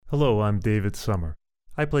Hello, I'm David Summer.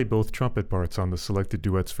 I play both trumpet parts on the Selected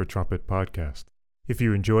Duets for Trumpet podcast. If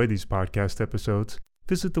you enjoy these podcast episodes,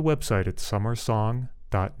 visit the website at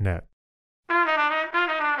summersong.net.